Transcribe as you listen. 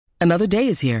Another day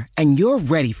is here, and you're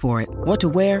ready for it. What to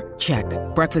wear? Check.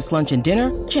 Breakfast, lunch, and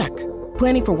dinner? Check.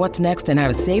 Planning for what's next and how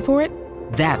to save for it?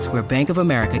 That's where Bank of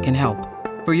America can help.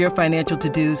 For your financial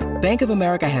to-dos, Bank of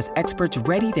America has experts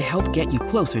ready to help get you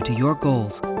closer to your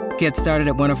goals. Get started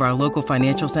at one of our local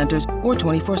financial centers or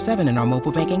 24/7 in our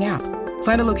mobile banking app.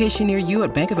 Find a location near you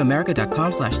at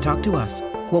bankofamerica.com/talktous.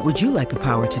 What would you like the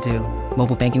power to do?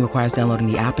 Mobile banking requires downloading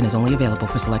the app and is only available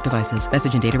for select devices.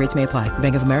 Message and data rates may apply.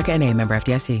 Bank of America N.A., member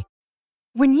FDIC.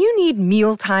 When you need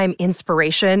mealtime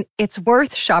inspiration, it's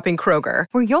worth shopping Kroger,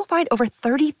 where you'll find over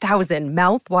 30,000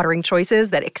 mouth-watering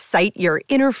choices that excite your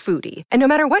inner foodie. And no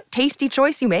matter what tasty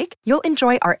choice you make, you'll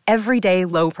enjoy our everyday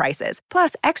low prices,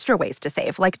 plus extra ways to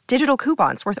save, like digital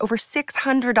coupons worth over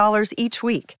 $600 each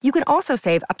week. You can also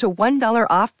save up to $1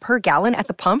 off per gallon at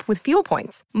the pump with fuel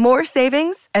points. More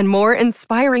savings and more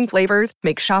inspiring flavors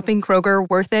make shopping Kroger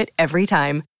worth it every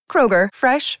time. Kroger,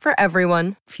 fresh for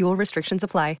everyone. Fuel restrictions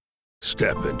apply.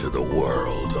 Step into the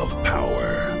world of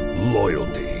power,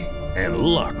 loyalty, and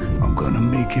luck. I'm gonna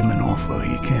make him an offer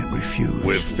he can't refuse.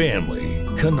 With family,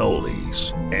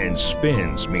 cannolis, and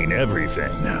spins mean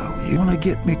everything. Now, you wanna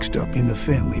get mixed up in the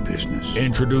family business.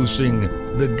 Introducing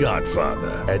The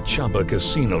Godfather at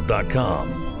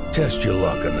ChumbaCasino.com. Test your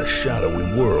luck in the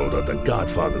shadowy world of The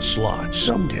Godfather slot.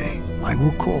 Someday, I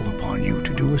will call upon you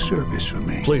to do a service for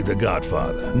me. Play The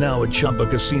Godfather, now at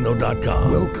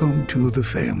ChumbaCasino.com. Welcome to the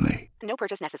family. No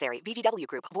purchase necessary. VGW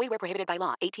Group. Void where prohibited by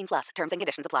law. 18+. Terms and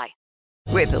conditions apply.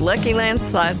 With the Lucky Land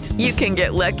Slots, you can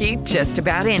get lucky just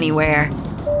about anywhere.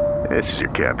 This is your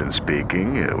captain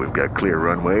speaking. We've got clear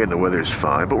runway and the weather's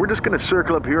fine, but we're just going to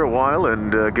circle up here a while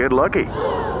and get lucky.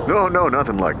 No,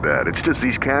 nothing like that. It's just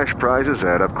these cash prizes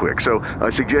add up quick. So I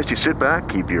suggest you sit back,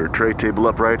 keep your tray table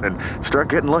upright, and start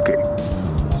getting lucky.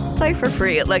 Play for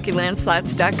free at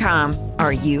LuckyLandSlots.com.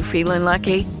 Are you feeling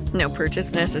lucky? No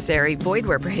purchase necessary. Void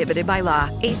where prohibited by law.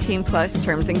 18+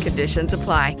 terms and conditions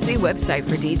apply. See website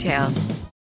for details.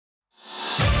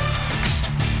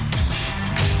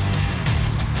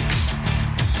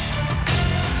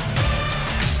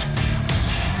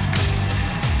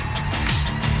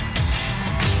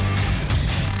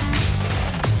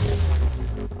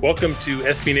 Welcome to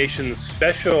SB Nation's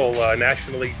special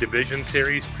National League Division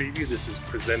Series preview. This is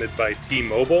presented by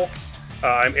T-Mobile.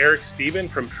 I'm Eric Stephen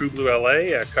from True Blue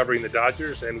LA, covering the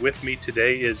Dodgers, and with me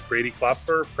today is Brady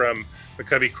Klopfer from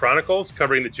McCovey Chronicles,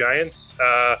 covering the Giants.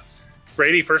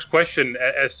 Brady, first question: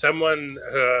 as someone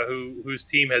whose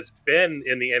team has been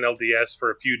in the NLDS for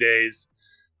a few days,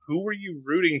 who were you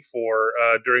rooting for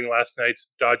during last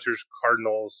night's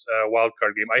Dodgers-Cardinals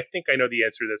wildcard game? I think I know the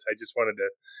answer to this. I just wanted to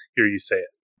hear you say it.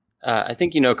 I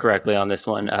think you know correctly on this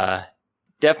one.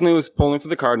 Definitely was pulling for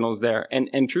the Cardinals there.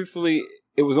 And truthfully,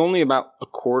 it was only about a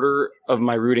quarter of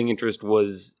my rooting interest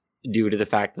was due to the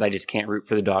fact that I just can't root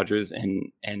for the Dodgers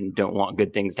and don't want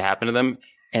good things to happen to them.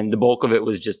 And the bulk of it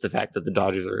was just the fact that the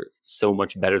Dodgers are so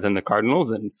much better than the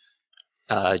Cardinals. And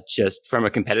just from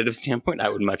a competitive standpoint, I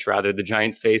would much rather the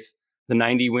Giants face the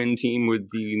 90-win team with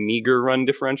the meager run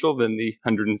differential than the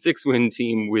 106-win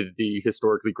team with the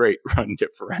historically great run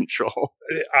differential.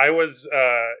 I was,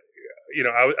 I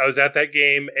was at that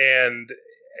game, and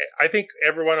I think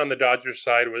everyone on the Dodgers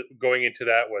side was going into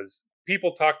that was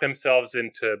people talk themselves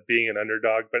into being an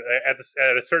underdog, but at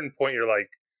a certain point, you're like,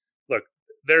 look,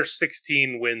 they're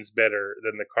 16 wins better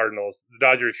than the Cardinals. The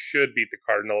Dodgers should beat the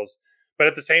Cardinals, but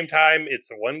at the same time,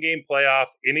 it's a one-game playoff.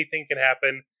 Anything can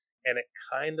happen. And it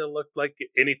kind of looked like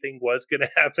anything was going to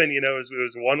happen. You know, it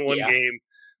was one game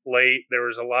late. There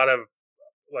was a lot of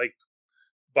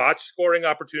botch scoring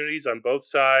opportunities on both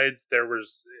sides. It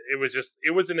was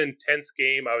an intense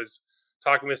game. I was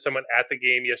talking with someone at the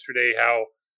game yesterday how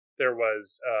there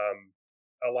was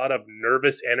a lot of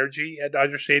nervous energy at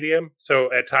Dodger Stadium.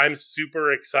 So at times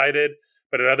super excited,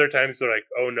 but at other times they're like,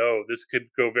 oh no, this could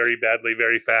go very badly,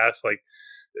 very fast. Like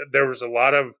there was a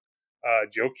lot of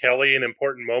Joe Kelly in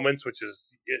important moments, which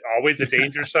is always a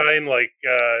danger sign,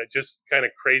 just kind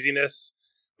of craziness.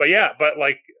 But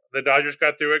the Dodgers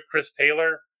got through it. Chris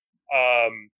Taylor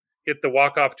hit the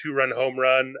walk-off 2-run home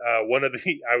run, one of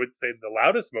the, I would say, the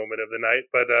loudest moment of the night.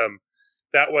 But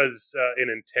that was an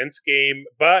intense game.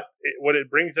 But what it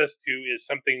brings us to is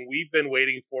something we've been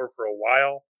waiting for a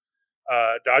while.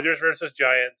 Dodgers versus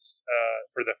Giants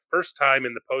for the first time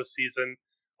in the postseason,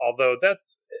 although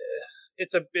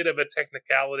it's a bit of a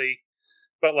technicality,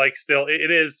 but still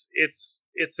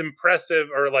it's impressive,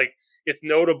 or it's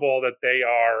notable that they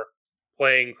are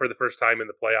playing for the first time in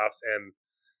the playoffs. And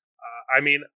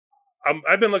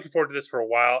I've been looking forward to this for a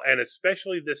while, and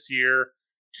especially this year,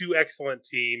 two excellent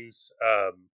teams.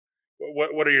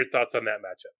 What are your thoughts on that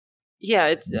matchup? Yeah,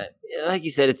 it's like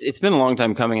you said, it's been a long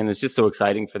time coming, and it's just so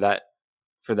exciting for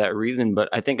that reason. But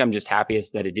I think I'm just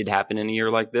happiest that it did happen in a year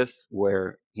like this,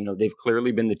 where they've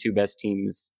clearly been the two best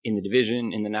teams in the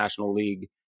division in the National League,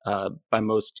 by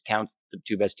most counts, the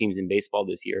two best teams in baseball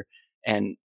this year.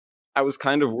 And I was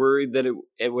kind of worried that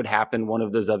it would happen one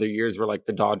of those other years where like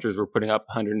the Dodgers were putting up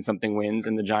 100 and something wins,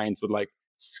 and the Giants would like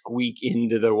squeak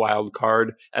into the wild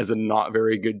card as a not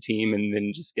very good team, and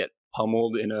then just get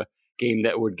pummeled in a game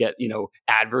that would get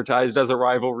advertised as a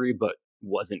rivalry but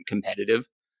wasn't competitive.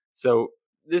 So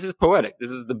this is poetic.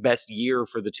 This is the best year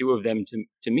for the two of them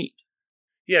to meet.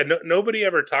 Yeah, nobody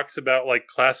ever talks about like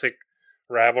classic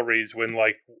rivalries when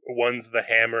like one's the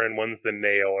hammer and one's the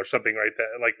nail or something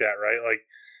like that, right? Like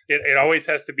it always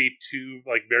has to be two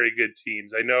like very good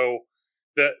teams. I know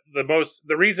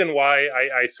the reason why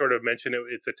I sort of mention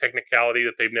it's a technicality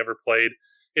that they've never played.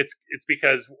 It's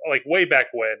because like way back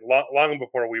when, long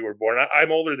before we were born.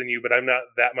 I'm older than you, but I'm not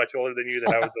that much older than you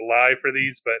that I was alive for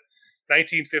these. But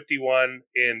 1951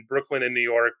 in Brooklyn and New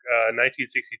York,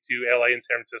 1962 LA and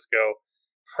San Francisco,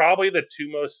 probably the two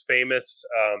most famous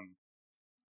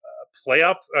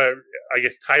playoff, I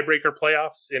guess tiebreaker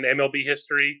playoffs in MLB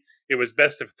history. It was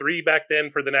best of three back then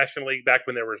for the National League, back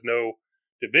when there was no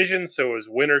division. So it was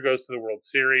winner goes to the World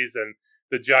Series, and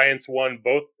the Giants won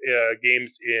both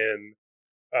games in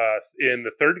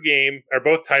the third game, or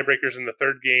both tiebreakers in the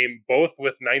third game, both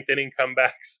with ninth inning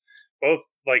comebacks,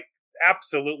 both like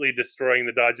absolutely destroying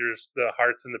the Dodgers'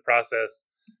 hearts in the process.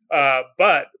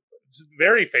 But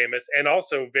very famous and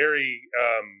also very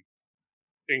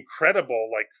incredible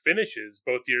like finishes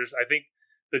both years. I think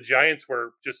the Giants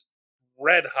were just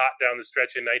red hot down the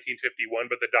stretch in 1951,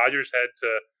 but the Dodgers had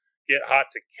to get hot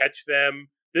to catch them.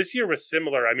 This year was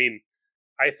similar. I mean,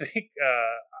 I think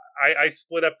I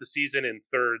split up the season in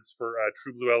thirds for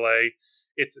True Blue LA.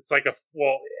 It's like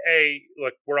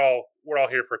look, we're all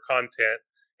here for content,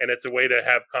 and it's a way to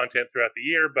have content throughout the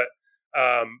year. But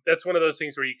that's one of those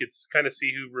things where you could kind of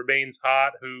see who remains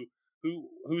hot,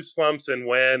 who slumps and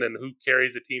when, and who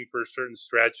carries a team for a certain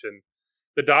stretch. And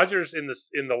the Dodgers in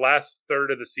the last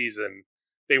third of the season,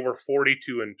 they were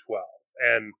 42-12,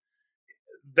 and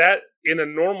that in a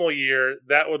normal year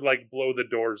that would like blow the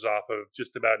doors off of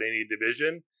just about any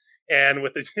division. And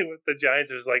with the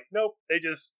Giants, it was like, nope, they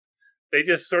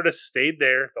just sort of stayed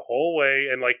there the whole way,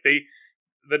 and like the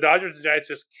Dodgers and Giants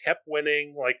just kept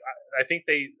winning. Like I think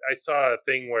I saw a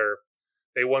thing where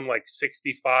they won like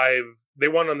 65. They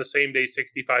won on the same day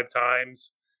 65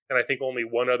 times, and I think only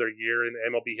one other year in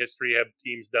MLB history have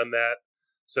teams done that.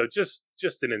 So just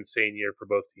an insane year for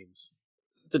both teams.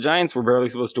 The Giants were barely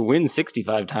supposed to win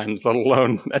 65 times, let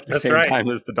alone at the same time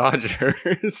as the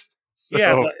Dodgers. So.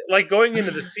 Yeah, like going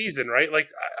into the season, right? Like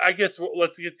I guess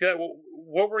let's get to that.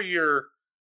 What were your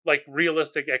like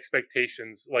realistic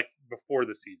expectations like before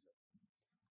the season?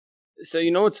 So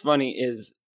what's funny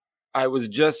is I was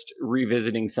just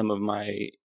revisiting some of my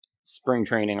spring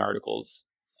training articles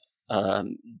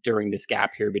during this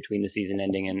gap here between the season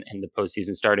ending and the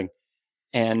postseason starting.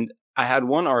 And I had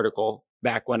one article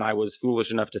back when I was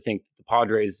foolish enough to think that the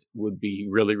Padres would be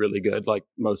really, really good, like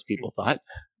most people thought.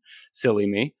 Silly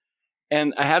me.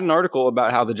 And I had an article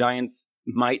about how the Giants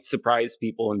might surprise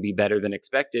people and be better than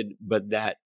expected, but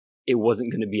that it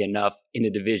wasn't going to be enough in a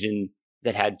division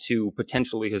that had two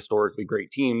potentially historically great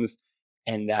teams,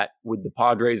 and that with the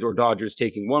Padres or Dodgers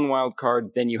taking one wild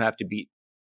card, then you have to beat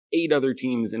 8 other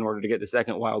teams in order to get the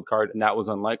second wild card, and that was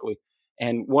unlikely.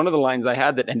 And one of the lines I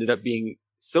had that ended up being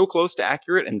so close to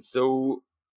accurate and so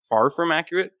far from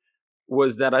accurate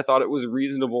was that I thought it was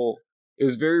reasonable. It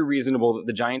was very reasonable that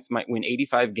the Giants might win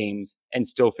 85 games and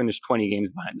still finish 20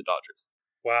 games behind the Dodgers.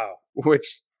 Wow.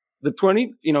 Which the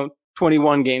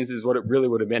 21 games is what it really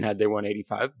would have been had they won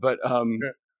 85. But,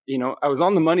 I was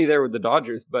on the money there with the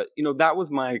Dodgers, but, that was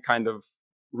my kind of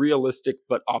realistic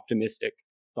but optimistic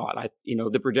thought.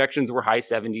 The projections were high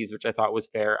 70s, which I thought was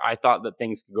fair. I thought that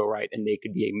things could go right and they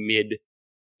could be a mid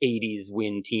 80s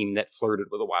win team that flirted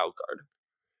with a wild card.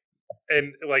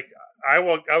 And like, I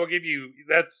will give you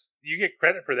you get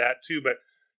credit for that too, but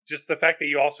just the fact that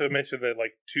you also mentioned that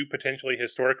like two potentially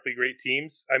historically great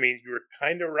teams. I mean, you were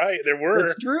kind of right. There were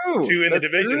two in the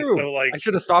division. True. So like, I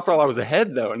should have stopped while I was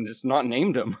ahead though, and just not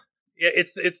named them. Yeah,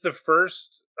 it's the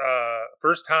first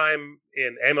time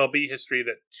in MLB history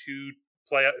that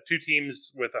two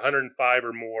teams with 105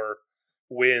 or more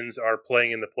wins are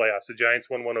playing in the playoffs. The Giants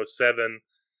won 107,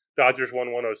 Dodgers won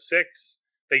 106.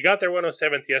 They got their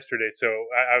 107th yesterday, so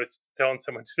I was telling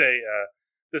someone today,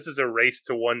 this is a race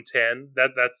to 110.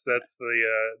 That's the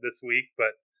this week,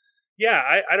 but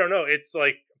yeah, I don't know. It's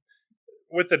like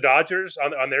with the Dodgers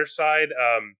on their side,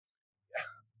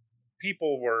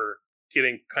 people were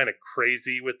getting kind of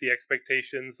crazy with the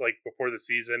expectations like before the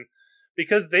season,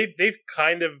 because they've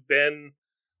kind of been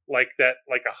like that,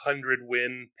 like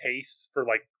 100-win pace for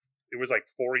like, it was like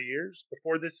 4 years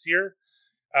before this year,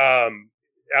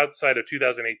 outside of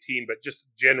 2018, but just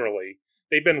generally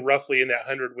they've been roughly in that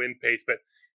 100-win pace. But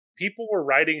people were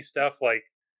writing stuff like,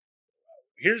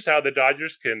 here's how the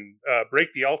Dodgers can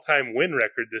break the all-time win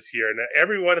record this year. And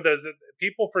every one of those,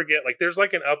 people forget, like there's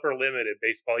like an upper limit in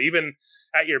baseball, even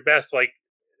at your best. Like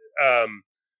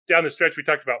down the stretch, we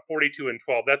talked about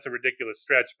 42-12. That's a ridiculous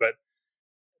stretch, but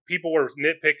people were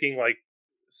nitpicking like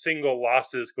single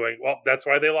losses, going, well, that's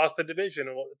why they lost the division.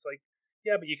 And it's like,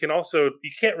 yeah, but you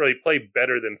can't really play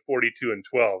better than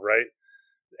 42-12, right?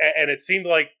 And it seemed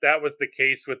like that was the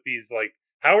case with these, like,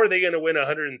 how are they going to win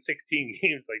 116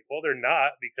 games? Like, well, they're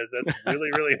not, because that's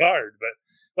really, really hard. But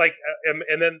like,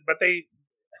 but they,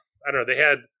 I don't know, they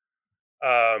had,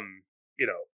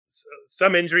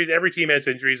 some injuries. Every team has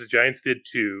injuries. The Giants did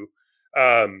too.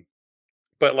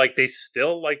 But like, they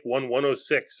still like won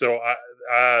 106. So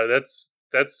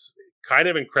that's kind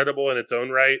of incredible in its own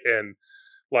right. And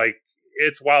like,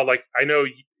 it's wild. Like, I know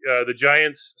the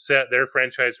Giants set their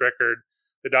franchise record.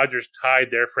 The Dodgers tied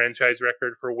their franchise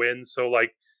record for wins. So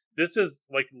like, this is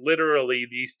like literally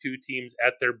these two teams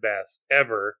at their best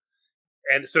ever.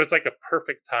 And so it's like a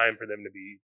perfect time for them to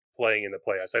be playing in the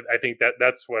playoffs. I think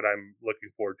that's what I'm looking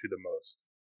forward to the most.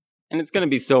 And it's going to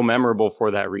be so memorable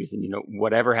for that reason.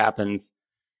 Whatever happens,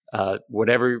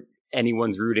 whatever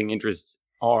anyone's rooting interests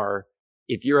are,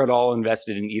 if you're at all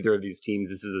invested in either of these teams,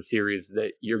 this is a series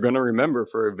that you're going to remember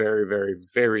for a very, very,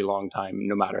 very long time,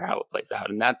 no matter how it plays out.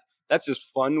 And that's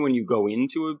just fun when you go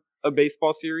into a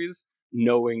baseball series,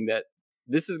 knowing that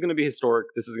this is going to be historic.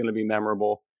 This is going to be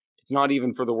memorable. It's not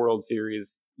even for the World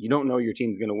Series. You don't know your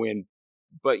team's going to win,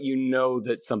 but you know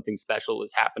that something special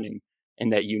is happening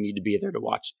and that you need to be there to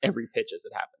watch every pitch as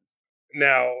it happens.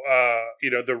 Now,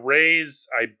 the Rays,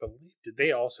 I believe, did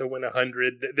they also win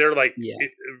 100? They're like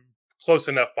close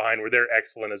enough behind where they're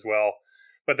excellent as well.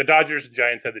 But the Dodgers and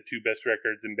Giants have the two best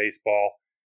records in baseball.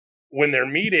 When they're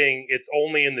meeting, it's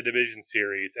only in the division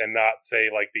series and not, say,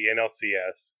 like the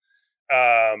NLCS.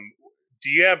 Do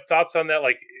you have thoughts on that?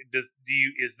 Like,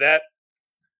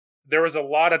 there was a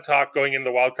lot of talk going into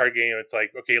the wild card game. It's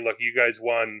like, okay, look, you guys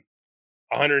won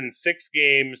 106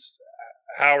 games.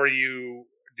 How do you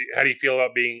feel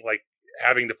about being like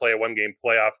having to play a 1-game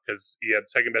playoff because you have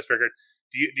second best record?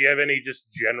 Do you have any just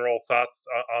general thoughts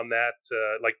on that,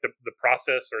 like the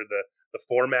process or the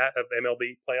format of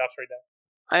MLB playoffs right now?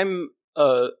 I'm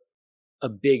a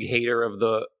big hater of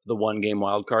the 1-game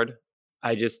wild card.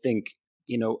 I just think,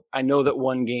 I know that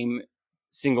 1-game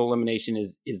single elimination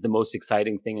is the most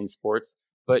exciting thing in sports,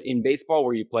 but in baseball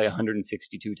where you play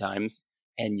 162 times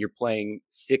and you're playing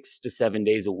 6 to 7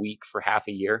 days a week for half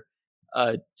a year,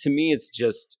 to me,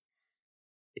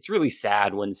 it's really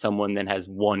sad when someone then has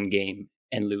 1 game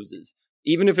and loses.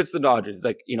 Even if it's the Dodgers,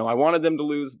 like, I wanted them to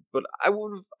lose, but I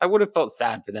would have felt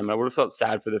sad for them. I would have felt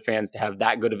sad for the fans to have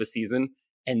that good of a season,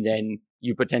 and then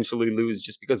you potentially lose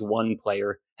just because one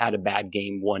player had a bad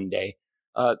game one day.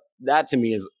 That to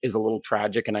me is a little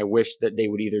tragic, and I wish that they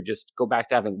would either just go back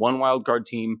to having 1 wildcard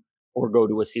team or go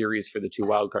to a series for the 2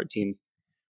 wildcard teams.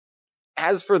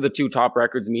 As for the 2 top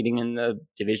records meeting in the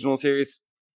divisional series,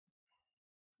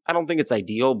 I don't think it's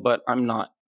ideal, but I'm not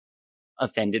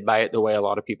offended by it the way a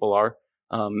lot of people are.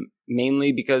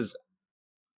 Mainly because,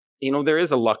 there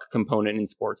is a luck component in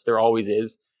sports. There always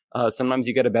is. Sometimes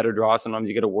you get a better draw. Sometimes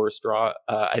you get a worse draw.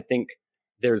 I think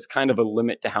there's kind of a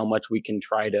limit to how much we can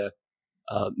try to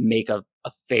make a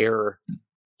fair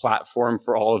platform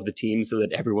for all of the teams so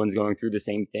that everyone's going through the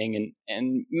same thing.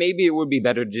 And maybe it would be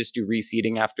better to just do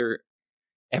reseeding after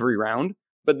every round.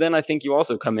 But then I think you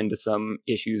also come into some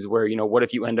issues where, what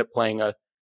if you end up playing a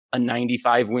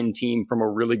 95-win team from a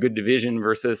really good division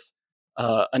versus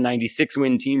a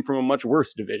 96-win team from a much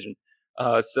worse division?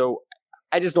 So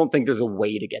I just don't think there's a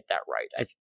way to get that right.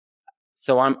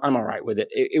 So I'm all right with it.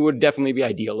 It would definitely be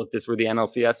ideal if this were the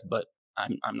NLCS, but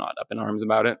I'm not up in arms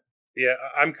about it. Yeah,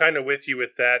 I'm kind of with you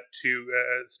with that too.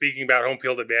 Speaking about home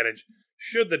field advantage,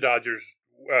 should the Dodgers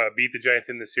beat the Giants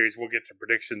in this series, we'll get to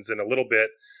predictions in a little bit.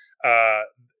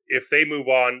 If they move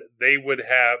on, they would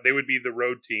be the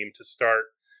road team to start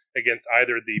against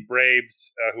either the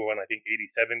Braves, who won, I think,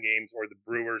 87 games, or the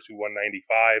Brewers, who won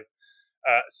 95.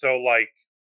 So, like,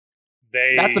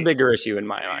 that's a bigger issue in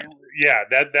my mind. Yeah,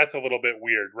 that's a little bit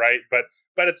weird, right? But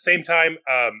at the same time,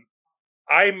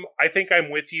 I think I'm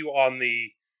with you on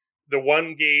the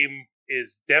 1 game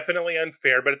is definitely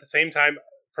unfair, but at the same time,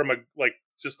 from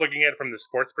just looking at it from the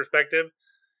sports perspective,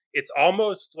 it's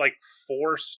almost like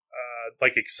forced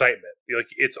like excitement. Like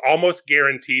it's almost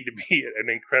guaranteed to be an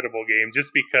incredible game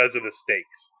just because of the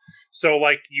stakes. So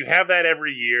like you have that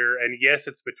every year, and yes,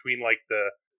 it's between like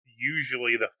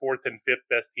usually the fourth and fifth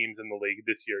best teams in the league.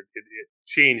 This year it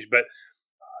changed, but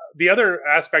the other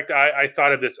aspect I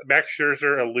thought of this, Max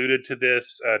Scherzer alluded to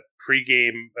this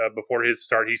pregame before his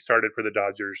start. He started for the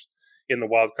Dodgers in the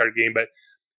wild card game, but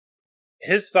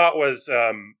his thought was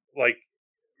like,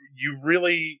 you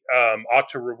really ought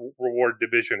to reward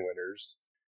division winners.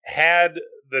 Had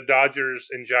the Dodgers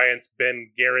and Giants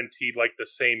been guaranteed like the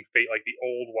same fate, like the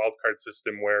old wild card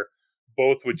system where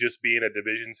both would just be in a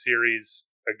division series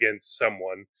against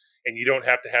someone, and you don't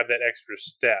have to have that extra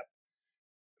step,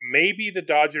 maybe the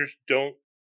Dodgers don't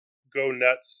go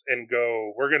nuts and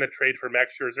go, we're going to trade for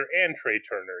Max Scherzer and Trey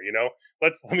Turner.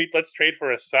 Let's trade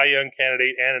for a Cy Young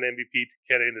candidate and an MVP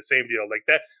candidate in the same deal. Like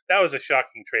that was a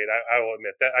shocking trade. I will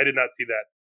admit that I did not see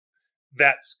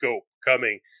that scope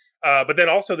coming. But then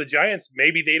also the Giants,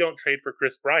 maybe they don't trade for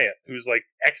Chris Bryant, who's like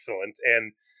excellent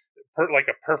and like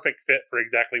a perfect fit for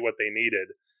exactly what they needed.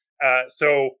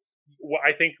 So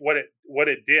I think what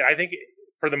it did, I think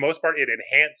for the most part, it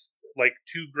enhanced like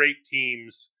two great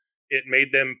teams. It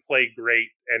made them play great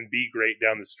and be great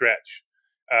down the stretch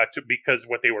because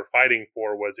what they were fighting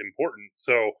for was important.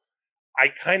 So I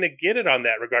kind of get it on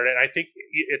that regard. And I think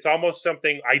it's almost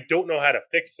something, I don't know how to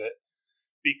fix it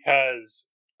because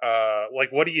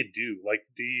like, what do you do? Like,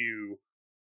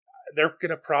 they're going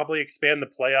to probably expand the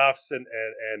playoffs and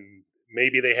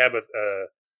maybe they have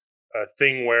a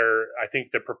thing where I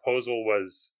think the proposal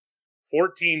was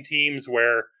 14 teams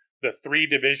where the 3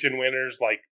 division winners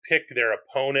like pick their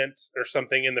opponent or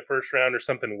something in the first round or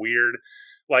something weird.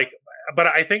 Like, but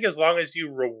I think as long as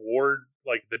you reward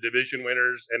like the division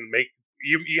winners and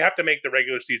you have to make the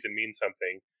regular season mean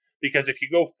something, because if you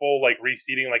go full like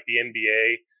reseeding like the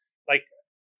NBA, like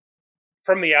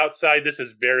from the outside, this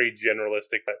is very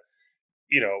generalistic, but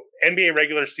NBA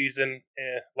regular season,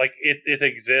 like it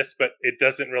exists, but it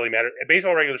doesn't really matter.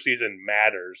 Baseball regular season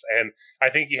matters, and I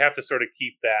think you have to sort of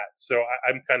keep that. So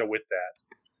I'm kind of with that.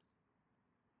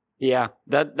 Yeah,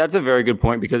 that's a very good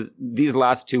point, because these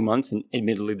last 2 months, and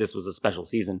admittedly this was a special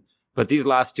season, but these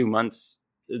last 2 months,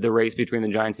 the race between the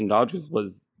Giants and Dodgers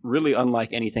was really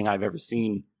unlike anything I've ever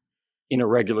seen in a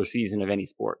regular season of any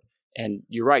sport. And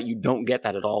you're right, you don't get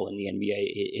that at all in the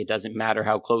NBA. It doesn't matter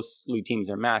how closely teams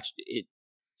are matched.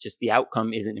 Just the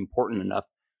outcome isn't important enough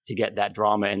to get that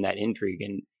drama and that intrigue.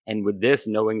 And with this,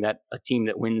 knowing that a team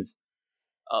that wins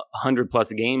 100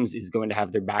 plus games is going to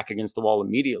have their back against the wall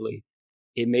immediately,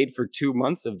 it made for 2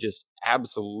 months of just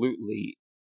absolutely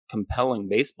compelling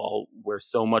baseball where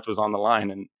so much was on the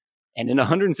line. And in a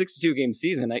 162 game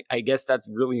season, I guess that's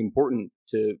really important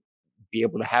to be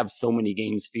able to have so many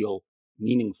games feel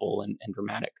meaningful and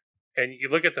dramatic. And you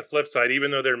look at the flip side,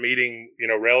 even though they're meeting,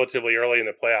 relatively early in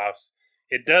the playoffs,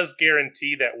 it does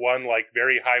guarantee that one like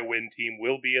very high win team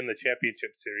will be in the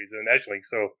championship series in the National League.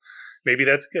 So maybe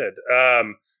that's good.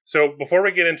 So before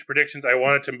we get into predictions, I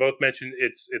wanted to both mention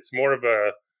it's more of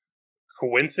a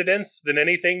coincidence than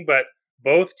anything, but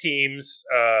both teams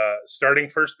starting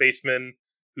first basemen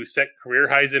who set career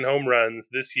highs in home runs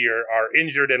this year are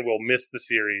injured and will miss the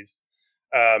series.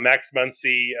 Max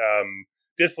Muncy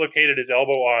dislocated his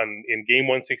elbow in game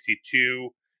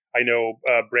 162. I know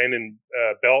Brandon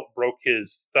Belt broke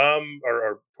his thumb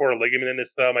or tore a ligament in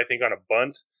his thumb, I think, on a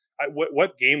bunt.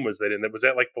 What game was that in? Was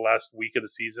that like the last week of the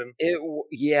season?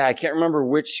 Yeah, I can't remember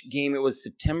which game. It was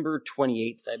September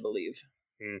 28th, I believe.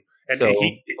 And so,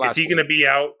 is he going to be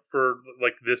out for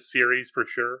like this series for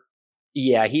sure?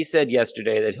 Yeah, he said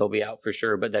yesterday that he'll be out for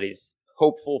sure, but that he's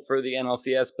hopeful for the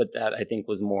NLCS, but that I think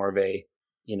was more of a,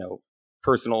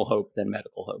 personal hope than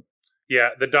medical hope. Yeah,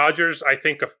 the Dodgers, I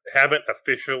think, haven't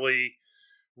officially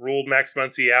ruled Max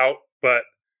Muncy out, but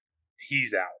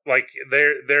he's out. Like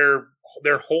they're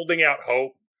holding out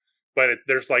hope, but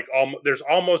there's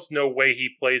almost no way he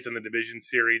plays in the division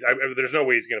series. There's no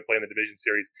way he's going to play in the division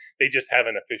series. They just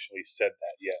haven't officially said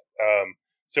that yet.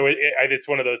 So it's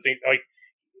one of those things. Like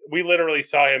we literally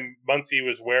saw him. Muncy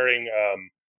was wearing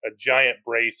a giant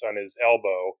brace on his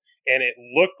elbow, and it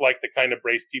looked like the kind of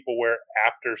brace people wear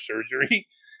after surgery.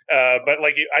 But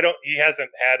like he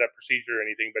hasn't had a procedure or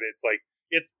anything. But it's like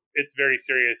it's very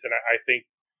serious, and I think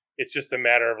it's just a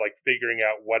matter of like figuring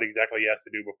out what exactly he has to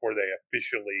do before they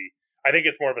officially. I think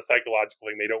it's more of a psychological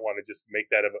thing. They don't want to just make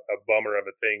that a bummer of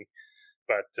a thing.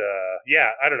 But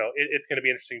yeah, I don't know. It's going to be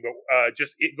interesting. But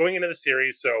going into the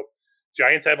series, so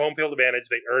Giants have home field advantage.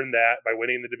 They earned that by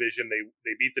winning the division.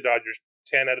 They beat the Dodgers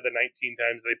 10 out of the 19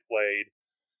 times they played.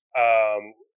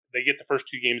 They get the first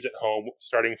 2 games at home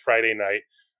starting Friday night.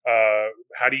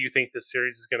 How do you think this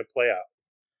series is going to play out?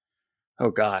 Oh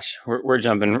gosh, we're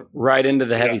jumping right into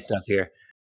the heavy stuff here.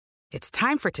 It's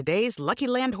time for today's Lucky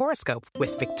Land horoscope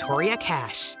with Victoria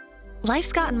Cash.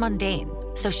 Life's gotten mundane,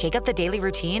 so shake up the daily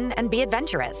routine and be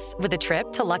adventurous with a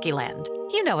trip to Lucky Land.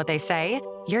 You know what they say,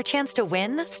 your chance to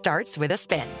win starts with a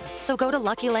spin. So go to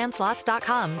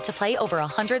LuckyLandSlots.com to play over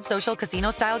 100 social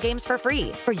casino-style games for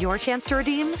free for your chance to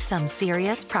redeem some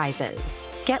serious prizes.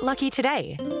 Get lucky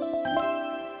today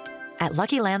at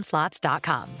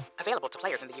LuckyLandSlots.com. Available to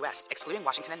players in the U.S., excluding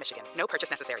Washington and Michigan. No purchase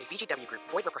necessary. VGW Group.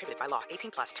 Void where prohibited by law.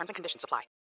 18+. Terms and conditions apply.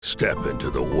 Step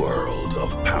into the world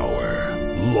of power,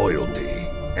 loyalty,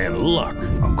 and luck.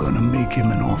 I'm gonna make him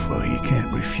an offer he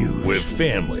can't refuse. With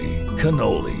family,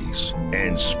 cannolis,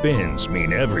 and spins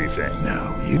mean everything.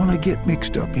 Now, you wanna get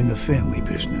mixed up in the family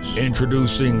business.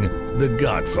 Introducing The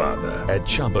Godfather at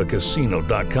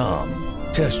ChumbaCasino.com.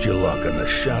 Test your luck in the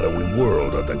shadowy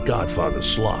world of The Godfather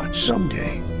slot.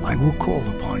 Someday, I will call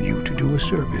upon you to do a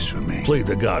service for me. Play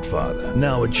The Godfather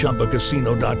now at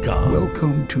ChumbaCasino.com.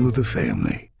 Welcome to the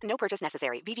family. No purchase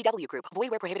necessary. VGW Group. Void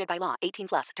where prohibited by law.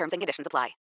 18+. Terms and conditions apply.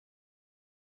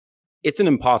 It's an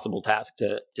impossible task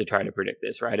to try to predict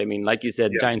this, right? I mean, like you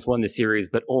said, Giants won the series,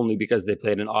 but only because they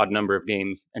played an odd number of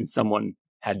games and someone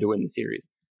had to win the series.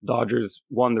 Dodgers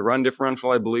won the run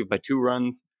differential, I believe, by 2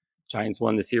 runs. Giants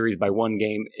won the series by 1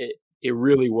 game. It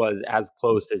really was as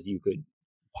close as you could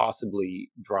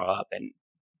possibly draw up.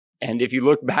 And if you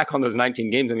look back on those 19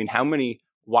 games, I mean, how many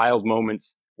wild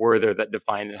moments were there that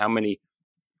defined it? How many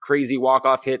crazy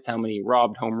walk-off hits? How many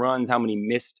robbed home runs? How many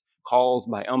missed calls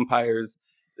by umpires?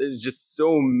 There's just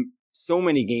so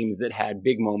many games that had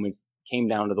big moments, came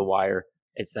down to the wire,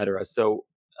 etc. So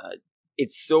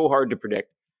it's so hard to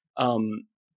predict. And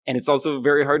it's also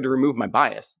very hard to remove my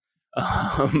bias.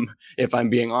 If I'm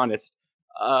being honest,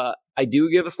 I do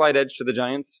give a slight edge to the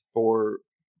Giants for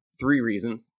 3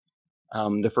 reasons.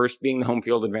 The first being the home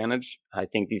field advantage. I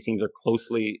think these teams are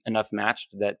closely enough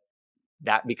matched that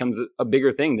becomes a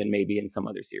bigger thing than maybe in some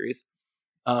other series.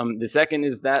 The second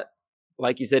is that,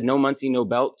 like you said, no Muncy, no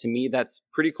Belt. To me, that's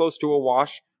pretty close to a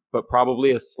wash, but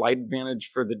probably a slight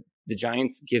advantage for the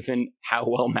Giants, given how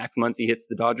well Max Muncy hits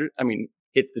the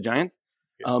Giants.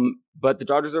 Yeah. But the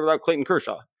Dodgers are without Clayton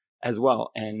Kershaw as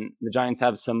well, and the Giants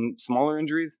have some smaller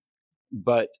injuries.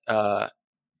 But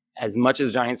as much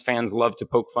as Giants fans love to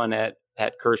poke fun at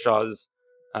Kershaw's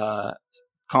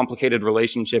complicated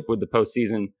relationship with the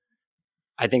postseason,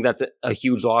 I think that's a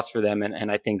huge loss for them,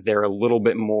 and I think they're a little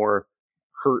bit more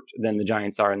hurt than the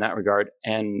Giants are in that regard.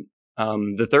 And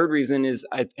the third reason is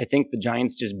I think the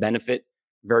Giants just benefit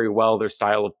very well, their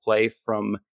style of play,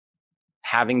 from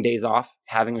having days off,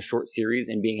 having a short series,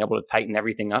 and being able to tighten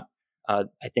everything up. I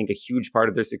think a huge part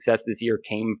of their success this year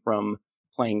came from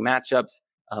playing matchups,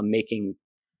 making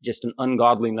just an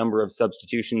ungodly number of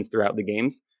substitutions throughout the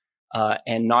games,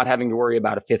 and not having to worry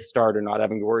about a 5th starter, not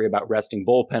having to worry about resting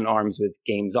bullpen arms with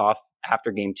games off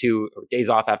after game 2 or days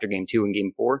off after game 2 and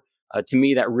game 4. To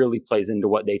me, that really plays into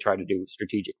what they try to do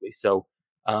strategically. So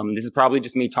this is probably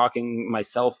just me talking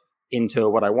myself into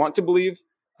what I want to believe,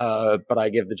 but I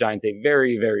give the Giants a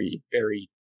very, very, very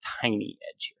tiny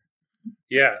edge here.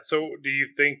 Yeah. So do you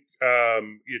think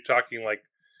you're talking like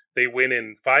they win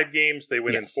in 5 games, they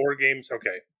win in 4 games?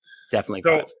 Okay. Definitely.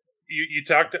 So 5. You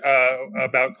talked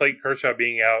about Clayton Kershaw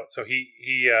being out. So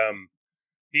he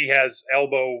has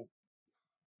elbow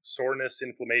soreness,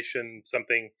 inflammation,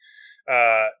 something.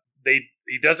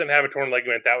 He doesn't have a torn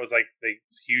ligament. That was like the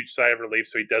huge sigh of relief.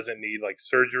 So he doesn't need like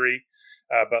surgery,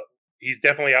 but he's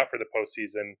definitely out for the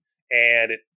postseason,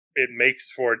 and it makes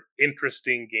for an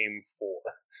interesting game 4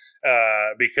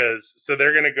 because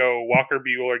they're going to go Walker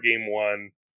Buehler game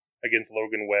 1 against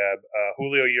Logan Webb,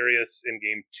 Julio Urias in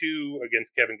game 2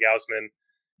 against Kevin Gausman.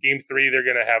 Game 3, they're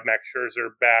going to have Max Scherzer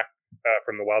back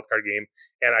from the wild card game.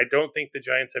 And I don't think the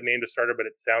Giants have named a starter, but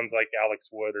it sounds like Alex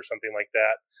Wood or something like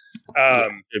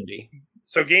that. Should be.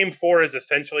 So game 4 is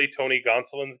essentially Tony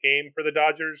Gonsolin's game for the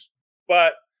Dodgers,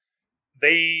 but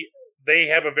they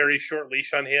have a very short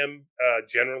leash on him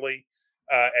generally,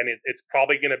 and it's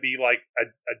probably going to be like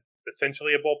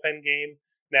essentially a bullpen game.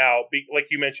 Now, like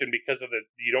you mentioned, because of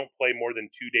you don't play more than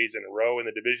 2 days in a row in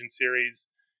the division series,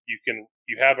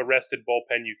 you have a rested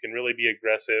bullpen, you can really be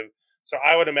aggressive. So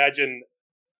I would imagine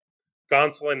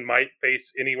Gonsolin might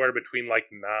face anywhere between like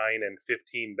 9 and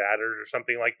 15 batters or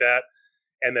something like that.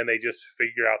 And then they just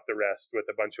figure out the rest with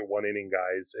a bunch of 1-inning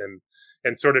guys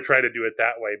and sort of try to do it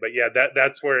that way. But yeah,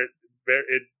 that's where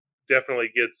it definitely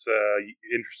gets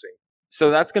interesting. So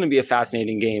that's going to be a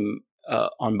fascinating game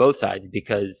on both sides,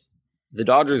 because the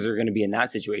Dodgers are going to be in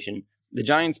that situation. The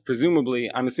Giants,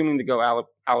 presumably, I'm assuming to go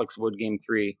Alex Wood game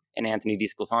 3. and Anthony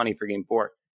DeSclafani for Game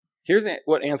 4. Here's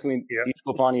what Anthony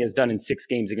DeSclafani has done in 6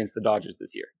 games against the Dodgers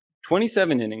this year.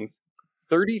 27 innings,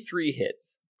 33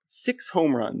 hits, 6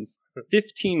 home runs,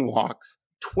 15 walks,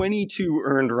 22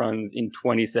 earned runs in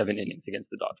 27 innings against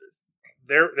the Dodgers.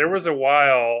 There was a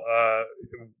while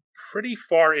pretty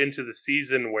far into the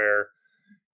season where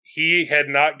he had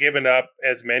not given up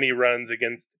as many runs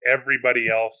against everybody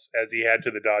else as he had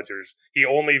to the Dodgers. He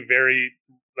only at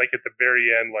the very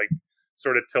end,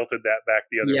 sort of tilted that back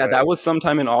the other way. Yeah, that was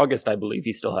sometime in August, I believe.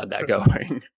 He still had that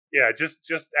going. Yeah,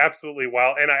 just absolutely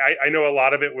wild. And I know a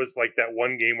lot of it was like that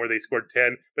one game where they scored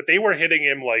 10, but they were hitting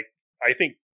him I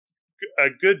think a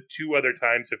good 2 other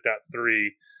times, if not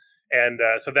 3. And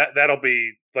so that'll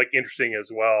be interesting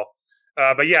as well.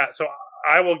 But yeah, so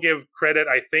I will give credit.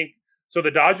 I think so.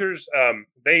 The Dodgers,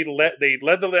 they led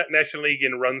the National League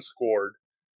in runs scored.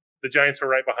 The Giants were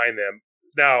right behind them.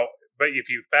 Now, but if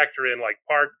you factor in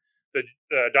Park, the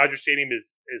Dodger Stadium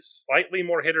is slightly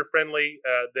more hitter friendly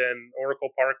than Oracle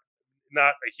Park.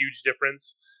 Not a huge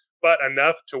difference, but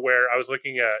enough to where I was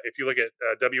looking at. If you look at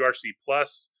WRC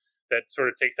Plus, that sort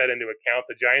of takes that into account.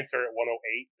 The Giants are at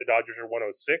 108. The Dodgers are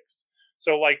 106.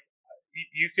 So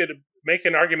you could make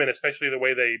an argument, especially the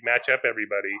way they match up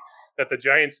everybody, that the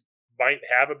Giants might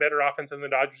have a better offense than the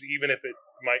Dodgers, even if it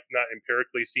might not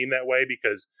empirically seem that way,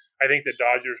 because I think the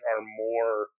Dodgers are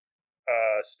more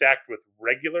stacked with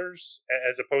regulars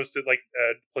as opposed to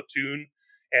platoon.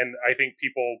 And I think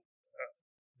people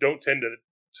don't tend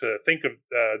to think of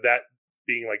that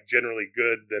being generally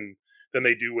good than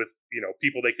they do with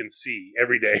people they can see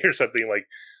every day or something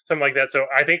like that. So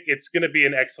I think it's going to be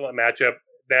an excellent matchup.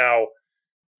 Now,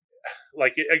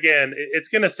 again, it's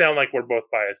going to sound like we're both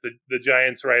biased. The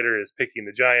Giants writer is picking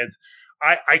the Giants.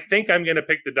 I think I'm going to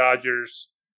pick the Dodgers.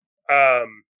 I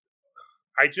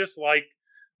just like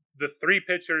the 3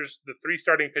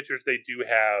 starting pitchers they do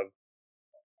have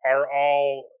are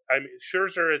all. I mean,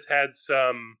 Scherzer has had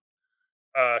some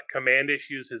command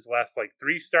issues his last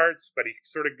 3 starts, but he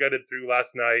sort of gutted through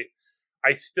last night.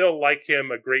 I still like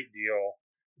him a great deal.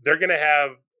 They're going to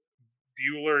have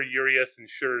Buehler, Urias, and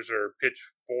Scherzer pitch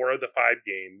 4 of the 5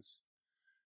 games.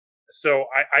 So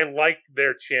I like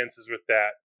their chances with that,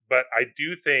 but I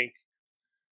do think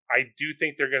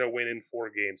they're going to win in 4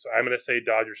 games. So I'm going to say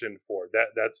Dodgers in 4.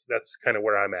 That's kind of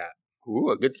where I'm at.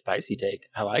 Ooh, a good spicy take.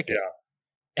 I like it. Yeah.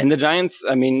 And the Giants,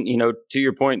 I mean, to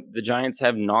your point, the Giants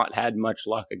have not had much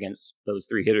luck against those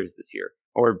 3 hitters this year,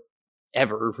 or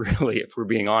ever, really, if we're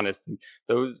being honest.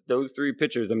 Those 3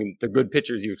 pitchers, I mean, they're good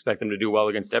pitchers. You expect them to do well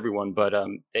against everyone, but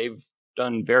they've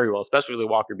done very well, especially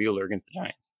Walker Buehler against the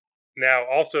Giants. Now,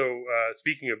 also,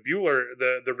 speaking of Buehler,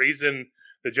 the reason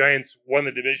the Giants won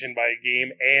the division by a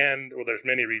game, there's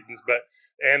many reasons,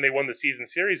 and they won the season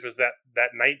series, was that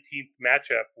 19th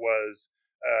matchup was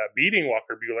beating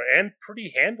Walker Buehler, and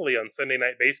pretty handily on Sunday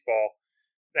Night Baseball.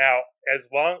 Now, as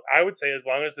long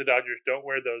as the Dodgers don't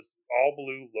wear those all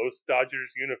blue Los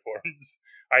Dodgers uniforms,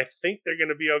 I think they're going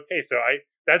to be okay. So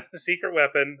that's the secret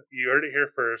weapon. You heard it here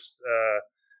first.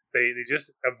 They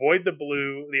just avoid the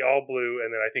all blue,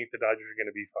 and then I think the Dodgers are going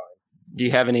to be fine. Do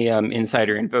you have any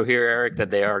insider info here, Eric,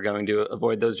 that they are going to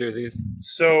avoid those jerseys?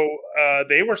 So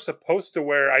they were supposed to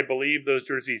wear, I believe, those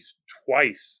jerseys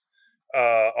twice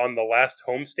on the last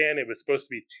homestand. It was supposed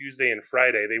to be Tuesday and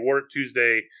Friday. They wore it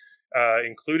Tuesday,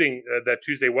 including that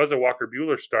Tuesday was a Walker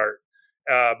Buehler start.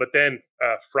 But then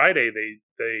Friday,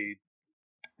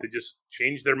 they just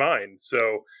changed their mind.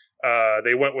 So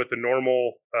they went with the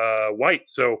normal white.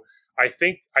 So I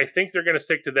think they're going to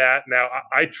stick to that. Now,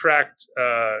 I tracked,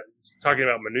 talking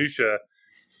about minutia,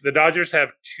 the Dodgers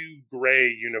have 2 gray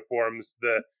uniforms.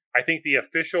 I think the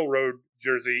official road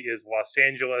jersey is Los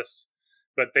Angeles,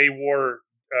 but they wore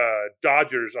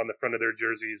Dodgers on the front of their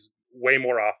jerseys way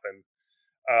more often.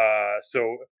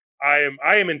 So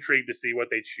I am intrigued to see what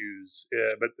they choose,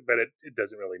 but it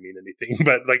doesn't really mean anything.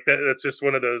 But that's just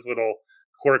one of those little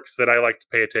quirks that I like to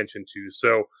pay attention to.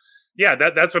 So yeah,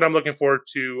 that's what I'm looking forward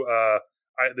to.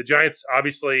 The Giants,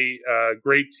 obviously,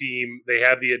 great team. They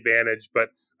have the advantage, but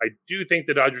I do think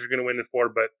the Dodgers are going to win in 4.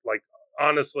 But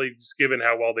honestly, just given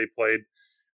how well they played,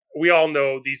 we all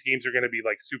know these games are going to be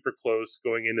super close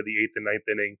going into the 8th and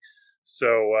 9th inning.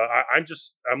 So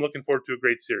I'm looking forward to a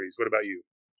great series. What about you?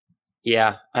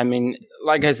 Yeah, I mean,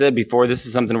 like I said before, this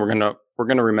is something we're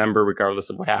gonna remember regardless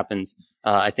of what happens.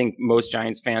 I think most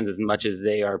Giants fans, as much as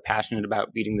they are passionate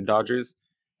about beating the Dodgers,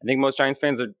 I think most Giants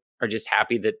fans are just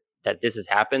happy that this has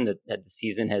happened, that the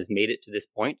season has made it to this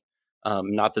point.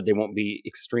 Not that they won't be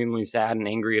extremely sad and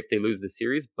angry if they lose the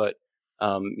series, but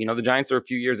the Giants are a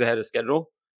few years ahead of schedule.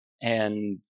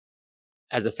 And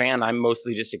as a fan, I'm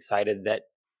mostly just excited that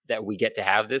that we get to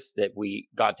have this, that we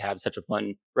got to have such a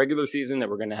fun regular season, that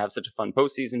we're going to have such a fun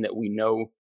postseason, that we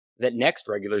know that next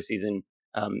regular season,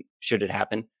 should it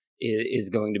happen, is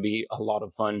going to be a lot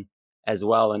of fun as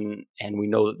well. And we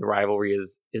know that the rivalry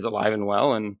is alive and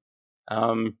well. And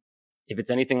if it's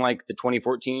anything like the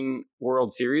 2014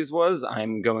 World Series was,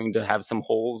 I'm going to have some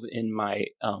holes in my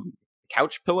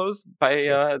couch pillows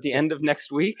by the end of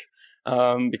next week.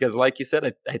 Because like you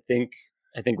said, I think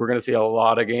we're going to see a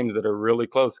lot of games that are really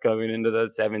close coming into the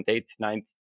 7th, 8th, 9th,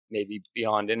 maybe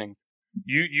beyond innings.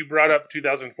 You brought up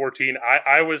 2014.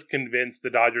 I was convinced the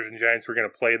Dodgers and Giants were going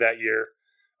to play that year.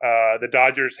 The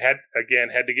Dodgers had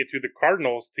to get through the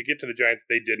Cardinals to get to the Giants.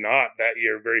 They did not that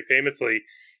year, very famously.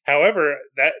 However,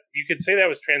 that you could say that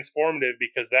was transformative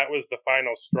because that was the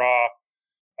final straw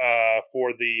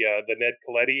for the Ned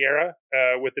Colletti era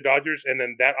with the Dodgers. And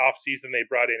then that offseason, they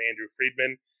brought in Andrew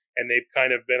Friedman, and they've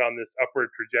kind of been on this upward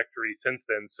trajectory since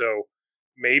then. So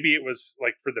maybe it was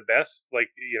like for the best. Like,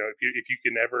 if you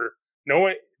can never know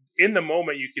it in the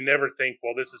moment, you can never think,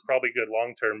 well, this is probably good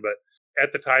long term. But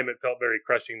at the time, it felt very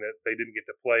crushing that they didn't get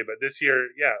to play. But this year,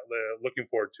 looking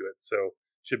forward to it. So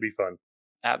should be fun.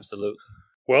 Absolutely.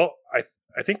 Well, I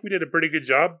think we did a pretty good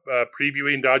job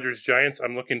previewing Dodgers Giants.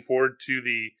 I'm looking forward to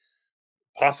the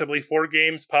possibly 4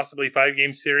 games, possibly 5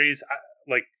 game series.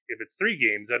 Like if it's 3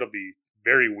 games, that'll be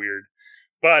very weird.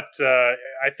 But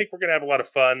I think we're going to have a lot of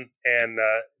fun. And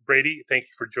Brady, thank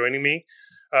you for joining me.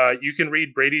 You can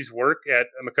read Brady's work at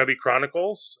McCovey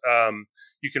Chronicles.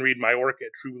 You can read my work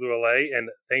at True Blue LA. And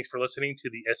thanks for listening to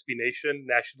the SB Nation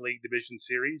National League Division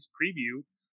Series preview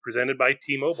presented by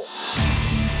T-Mobile.